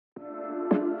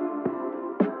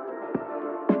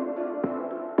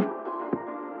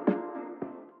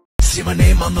See my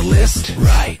name on the list?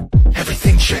 Right.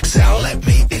 Everything checks out, let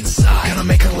me inside. Gonna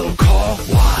make a little call?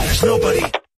 Why? There's nobody.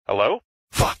 Hello?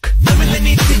 Fuck. I really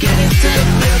need to get into the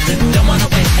building. Don't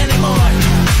wanna wait anymore.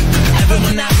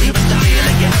 Everyone out here is dying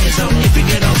to get here, so if you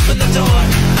could open the door.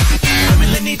 I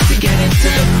really need to get into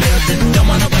the building.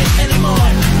 Don't wanna wait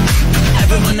anymore.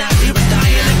 Everyone out here is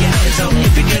dying to get here, so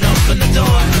if you could open the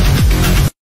door.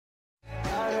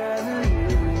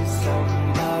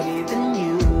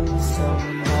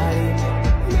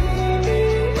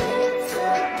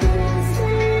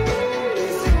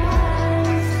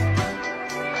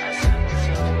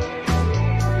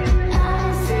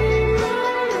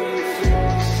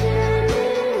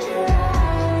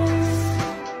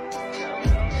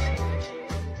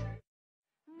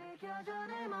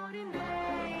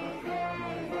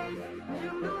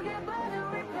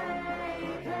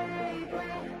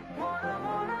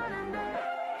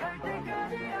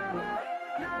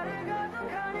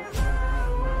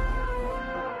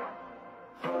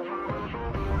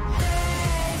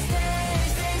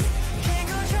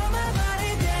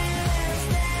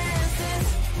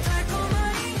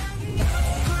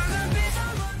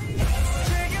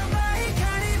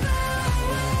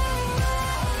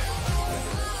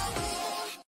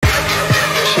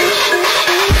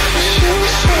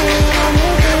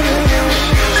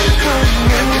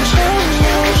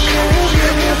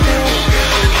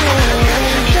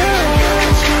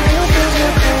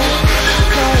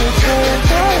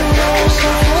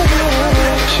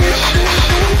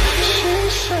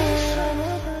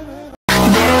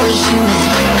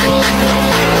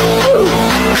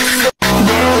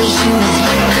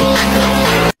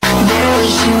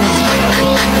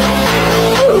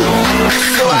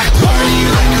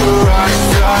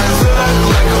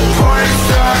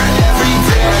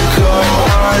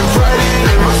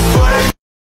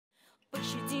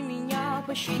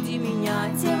 Пощади меня,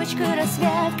 девочка,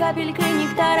 рассвет, капелька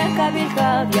нектара,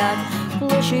 капелька в яд.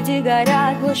 Площади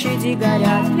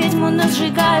горят, ведьму нас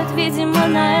сжигают, видимо,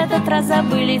 на этот раз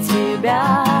забыли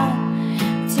тебя.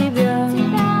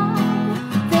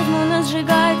 Ведьму нас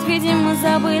сжигают, видимо,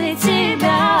 забыли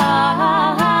тебя.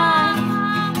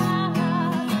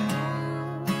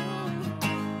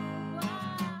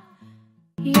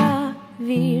 Я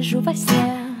вижу во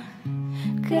сне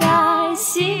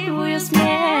красивую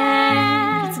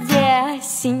смерть, где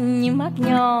синим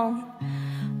огнем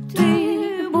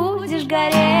ты будешь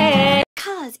гореть.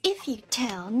 Cause if you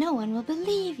tell, no one will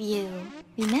believe you.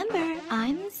 Remember,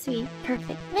 I'm the sweet,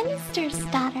 perfect minister's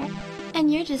daughter,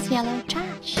 and you're just yellow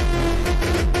trash.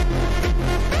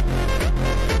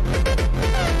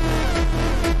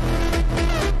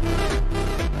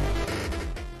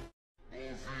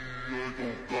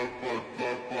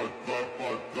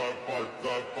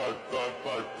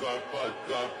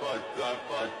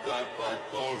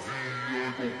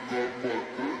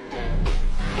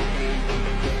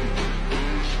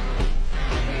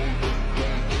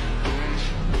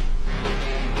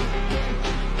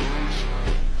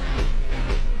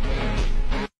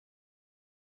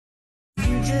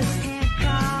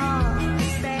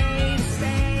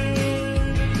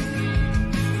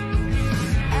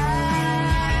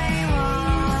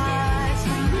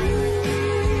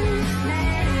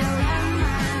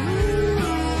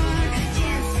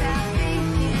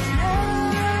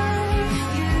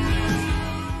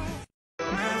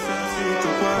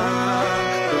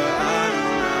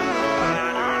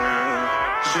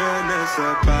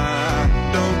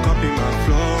 Don't copy my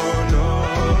flow, no.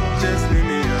 Just leave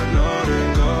me alone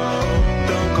and go.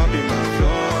 Don't copy my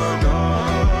flow, no.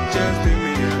 Just leave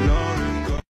me alone and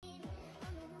go.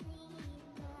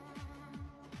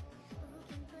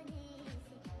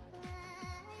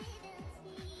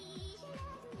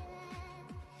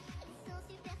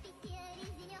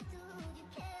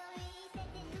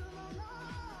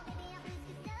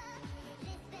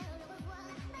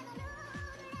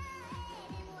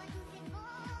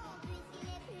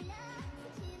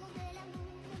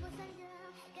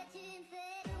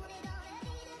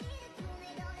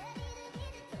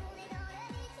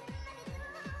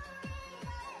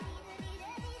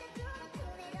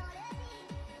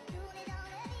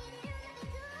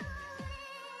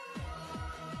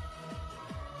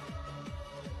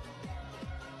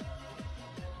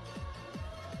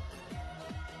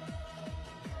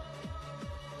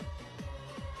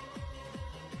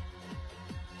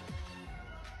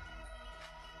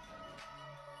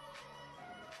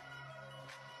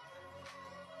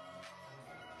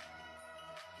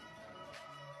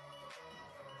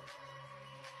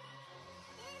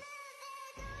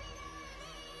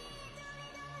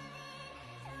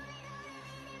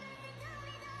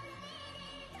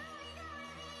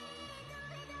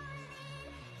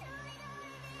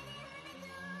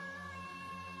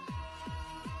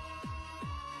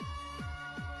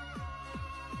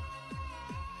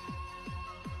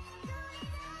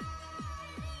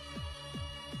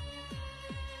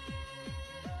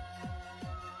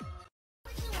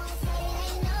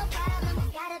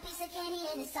 candy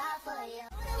and it's all for you.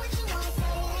 Order what you want,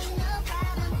 say it ain't no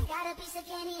problem. Got a piece of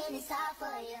candy and it's all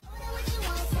for you. Order what you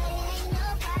want, say it ain't no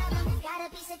problem. Got a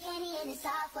piece of candy and it's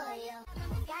all for you.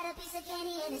 Got a piece of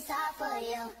candy and it's all for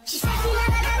you. She said she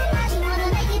love it, she wanna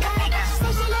make it better. She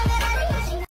said she love it,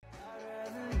 she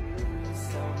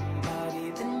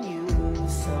Somebody than you,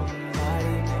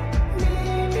 somebody.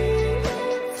 Maybe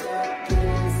it's a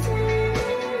blessing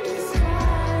in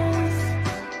disguise.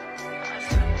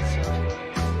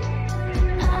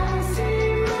 I see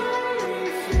my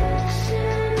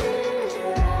reflection in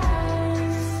your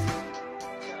eyes.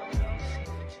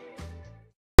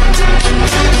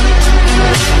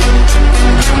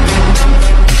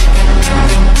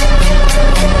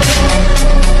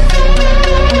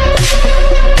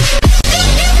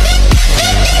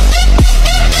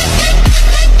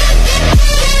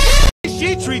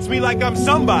 She treats me like I'm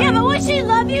somebody. Yeah, but would she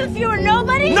love you if you were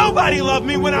nobody? Nobody loved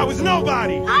me when I was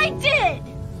nobody. I did!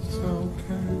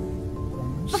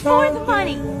 Before the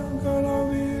money,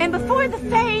 and before the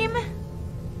fame,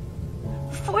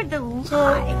 before the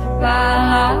lie. My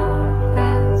heart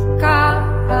has got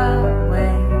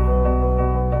away.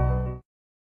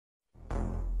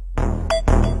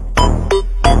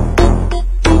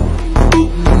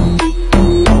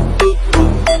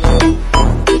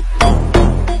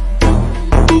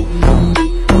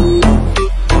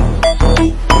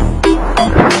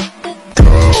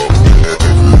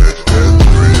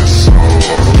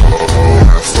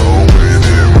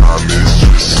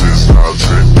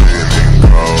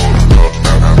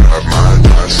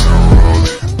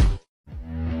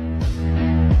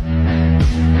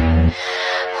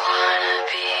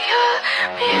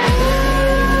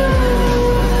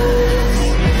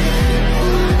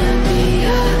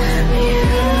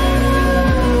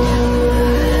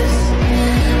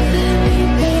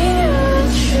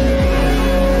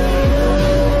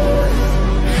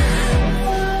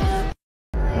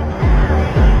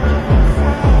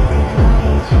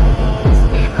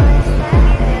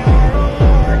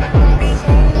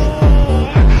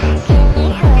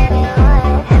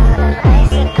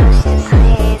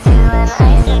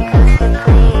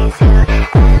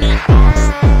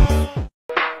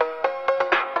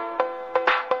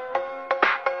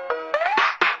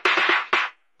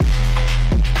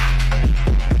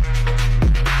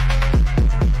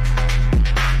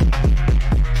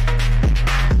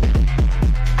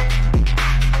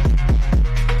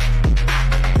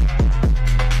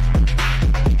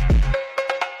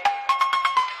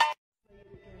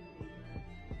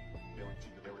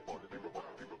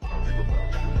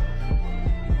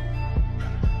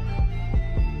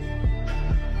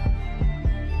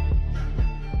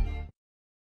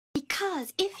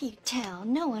 Because if you tell,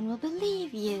 no one will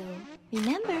believe you.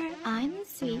 Remember, I'm the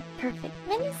sweet, perfect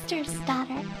minister's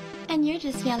daughter, and you're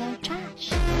just yellow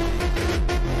trash.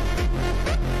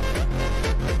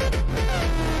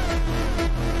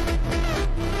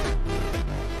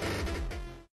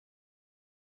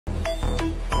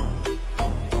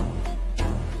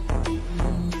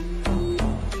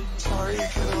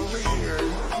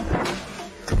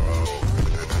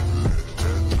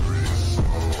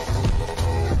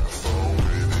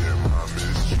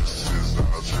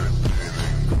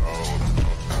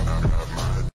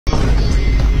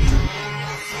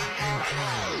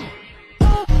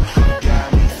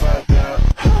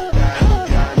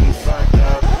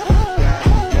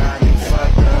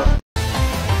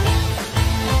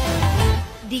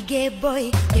 Gay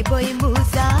boy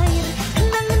muzair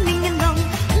nanganinganong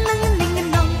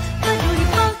nanganinganong paduli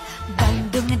pag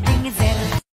bandung ding zer.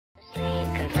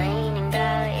 Complaining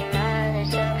about your mother,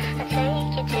 so I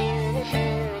take you to the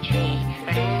cemetery.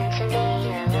 Friend to me,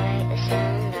 I like the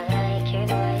sun, I like your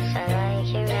voice, I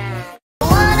like your mouth. I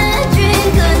wanna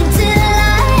drink until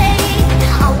I hate.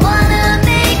 I wanna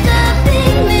make a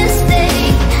big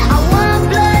mistake. I want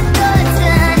blood guts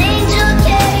and angel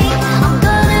cake. I'm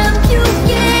gonna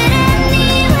puke it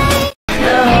anyway.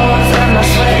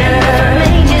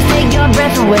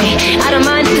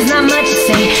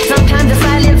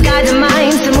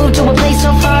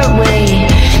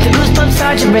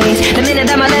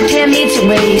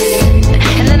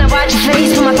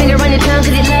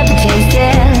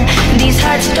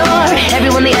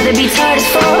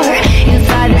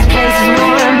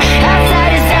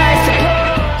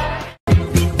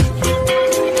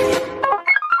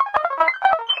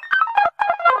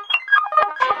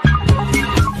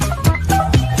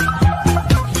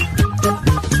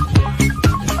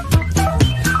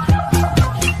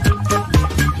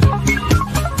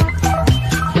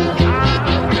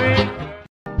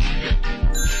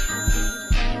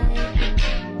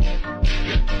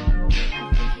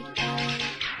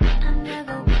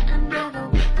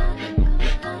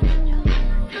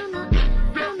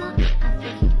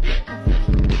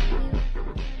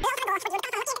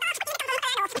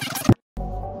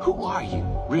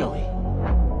 Really?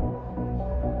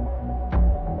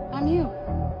 I'm you.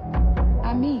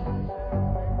 I'm me.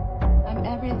 I'm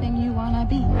everything you wanna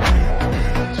be.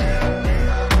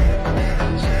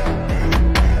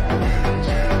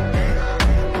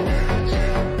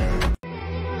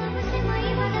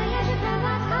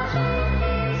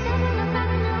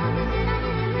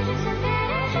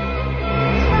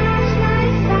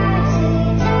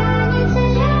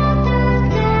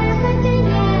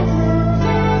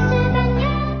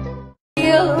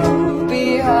 You'll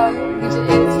be hurt, it's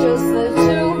just the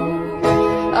two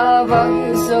of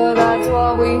us, so that's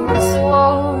what we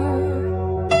swore.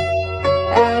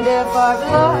 And if I've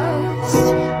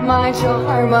lost my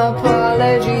charm,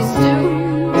 apologies do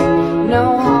no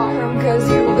harm, 'cause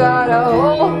you got a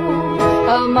hold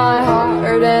of my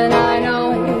heart. And I know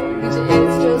it's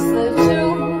just the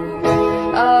two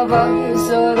of us,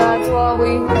 so that's what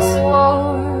we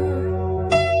swore.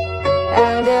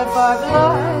 And if I've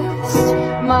lost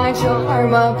my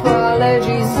charm,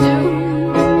 apologies do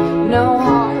no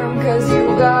harm, 'cause you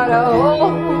got a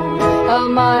hold of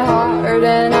my heart.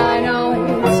 And I know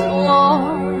it's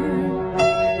warm,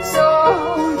 so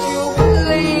won't you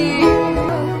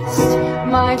please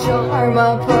my charm,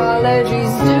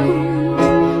 apologies do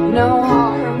no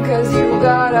harm, 'cause you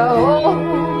got a hold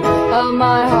of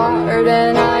my heart.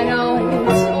 And I know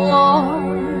it's warm,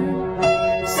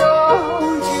 so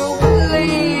won't you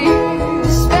please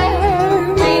spare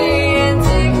me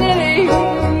indignity.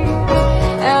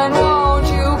 And won't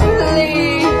you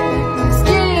please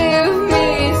give me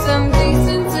some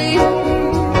decency.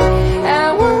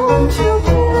 And won't you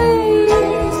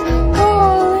please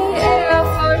call it if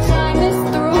our time is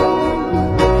through.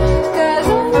 'Cause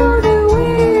I know that we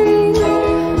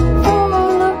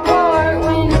fall apart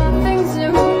when nothing's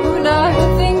new,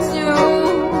 nothing's new.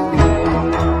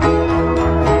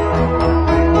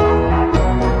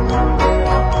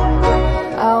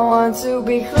 I want to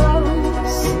be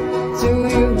close to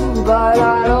you, but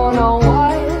I don't know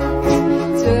what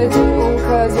to do.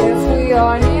 'Cause if we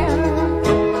are near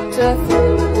to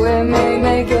through, it may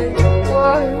make it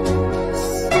worse.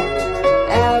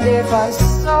 And if I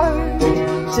start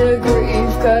to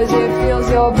grieve, 'cause it feels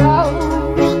you're about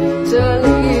to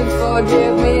leave,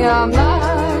 forgive me, I'm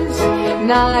not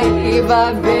naive,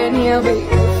 I've been here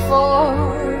before.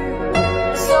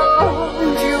 So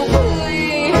would you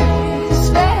please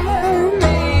spare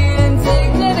me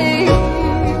indignity.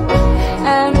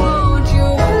 And won't you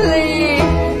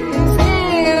please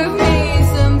give me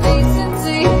some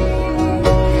decency.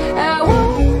 And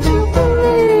won't you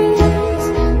please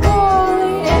call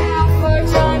it if our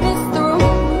time is through.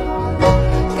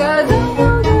 'Cause I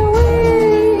know that we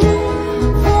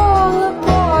fall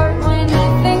apart when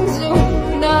nothing's new,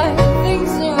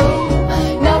 nothing's new,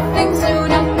 nothing's new,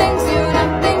 nothing's new,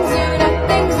 nothing's new, nothing's new,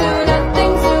 nothing's new,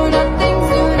 nothing's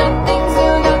new, nothing's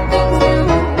new, nothing's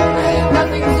new,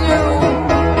 nothing's new,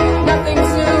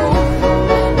 nothing's new,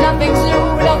 nothing's new,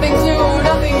 nothing's new,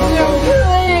 nothing's new.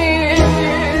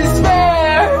 Please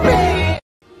spare me.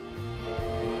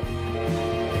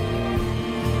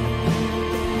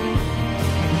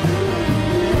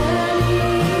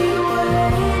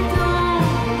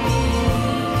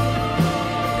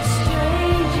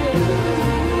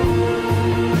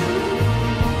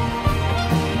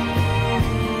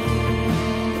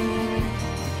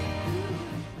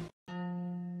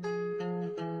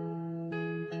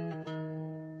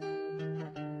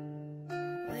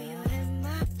 Will you hit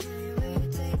my play? Will you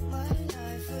take my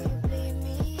life? Will you bleed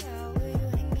me out? Will you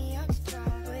hang me up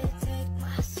strong? Will you take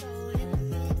my soul in the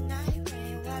midnight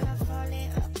rain while I'm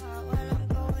falling apart, while I'm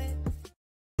going?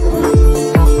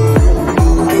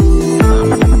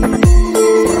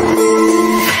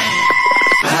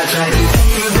 I try to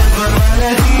use that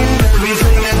morality in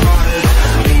everything about it.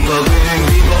 People being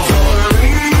people for a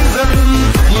reason.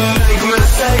 You make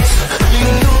mistakes, you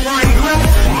don't regret.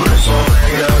 So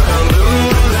make a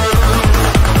conclusion.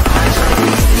 I try to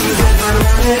use that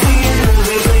morality in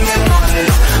everything about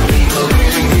it. People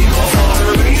being people for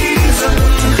a reason.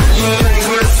 You make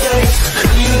mistakes,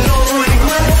 you don't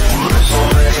regret. So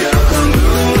make a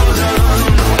conclusion.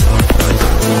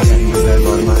 Use that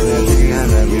morality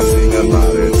and everything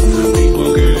about it. People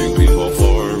killing people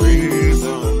for a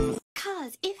reason.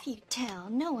 'Cause if you tell,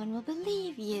 no one will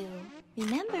believe you.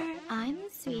 Remember, I'm the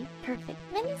sweet, perfect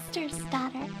minister's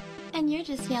daughter, and you're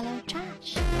just yellow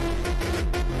trash.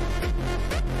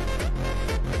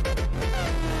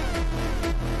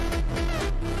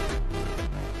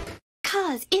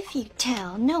 Cause if you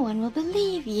tell, no one will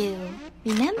believe you.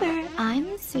 Remember, I'm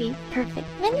the sweet, perfect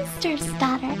minister's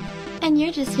daughter, and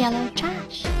you're just yellow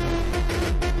trash.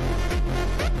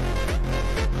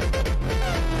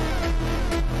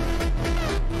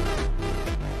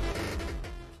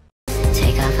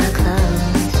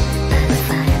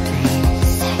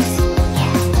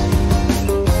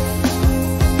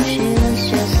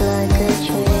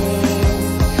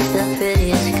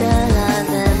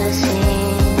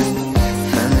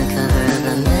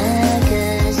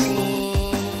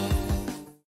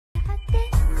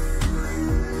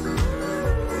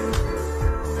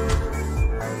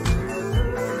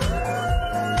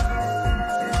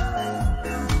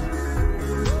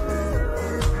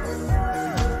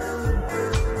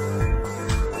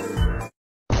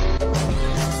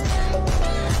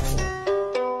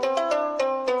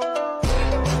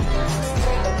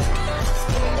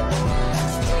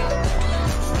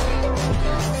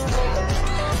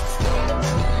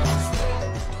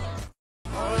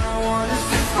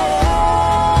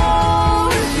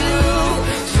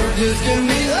 just give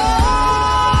me all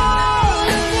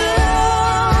of you.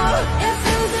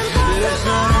 It's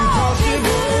not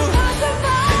impossible.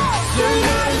 Say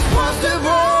that it's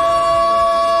possible.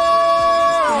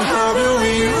 How do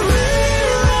we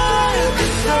rewrite the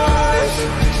stars?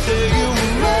 Say you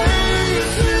were made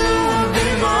to be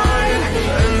mine,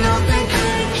 and nothing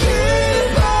can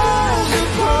keep us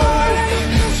apart.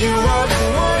 'Cause you are the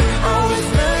one I was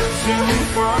meant to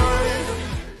find.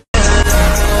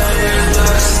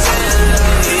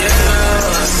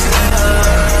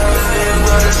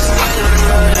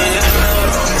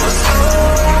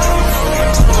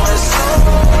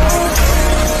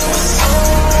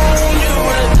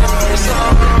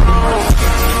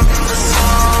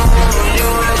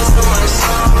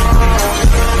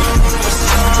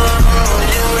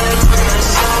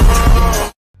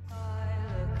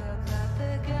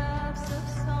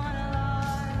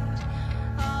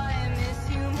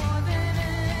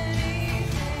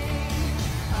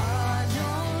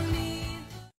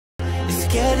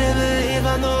 Scared to believe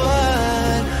I'm the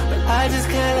one, but I just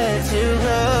can't let you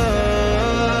go.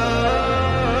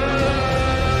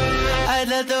 I'd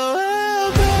let the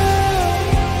world go,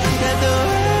 let the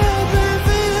world burn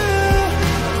for you.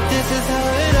 This is how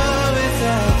it always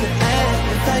has to end.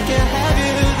 If I can't have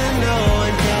you, then no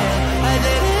one can. I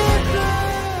let it go.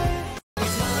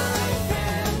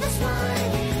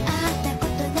 会ったこ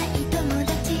とない友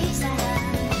達さい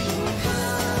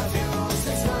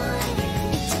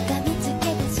つか見つけ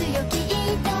出すよきっ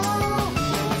と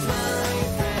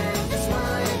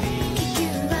気球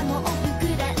はもう膨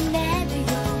らんでる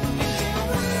よ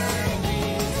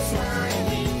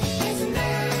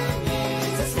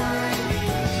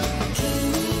気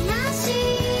になし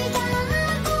た心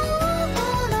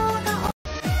が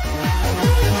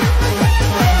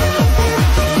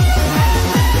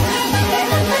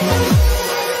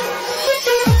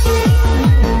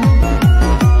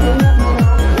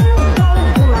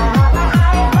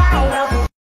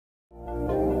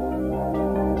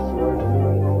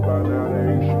By now they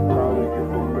should probably get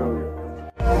familiar.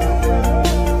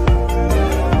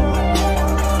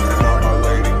 And I'm a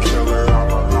lady killer, I'm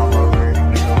a lady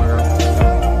killer.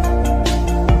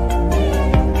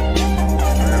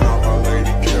 And I'm a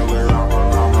lady killer, I'm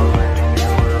a lady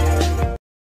killer.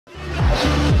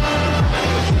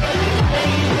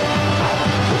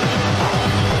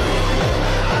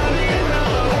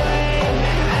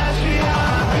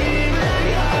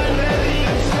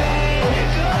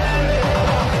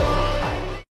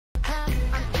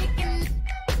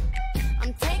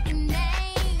 I'm taking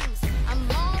names. I'm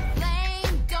on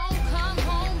flame. Don't come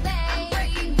home, babe. I'm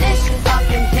breaking this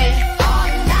fucking thing all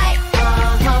night.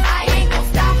 I ain't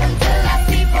gonna stop until I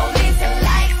see police and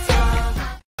lights.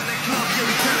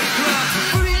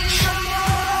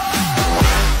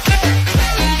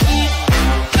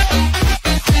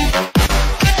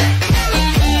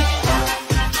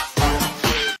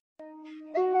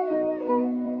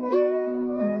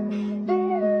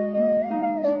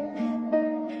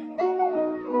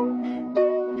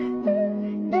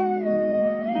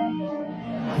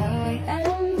 I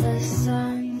am the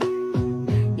sun.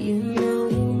 You know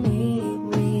you need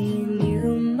me, and you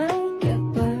might get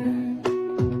burned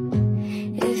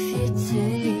if you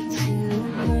take too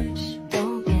much.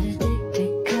 Don't get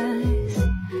addicted, 'cause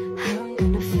I'm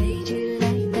gonna fade you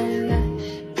like that rush.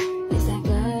 Is that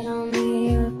blood on me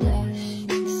or blush?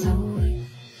 So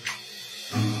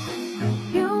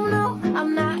you know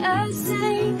I'm not a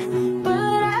saint,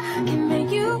 but I can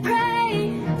make you pray.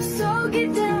 So get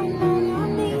down on your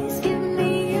knees, give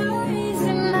me a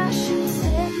reason I should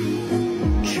stay.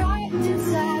 Trapped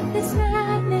inside this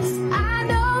madness, I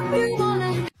know you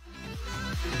wanna.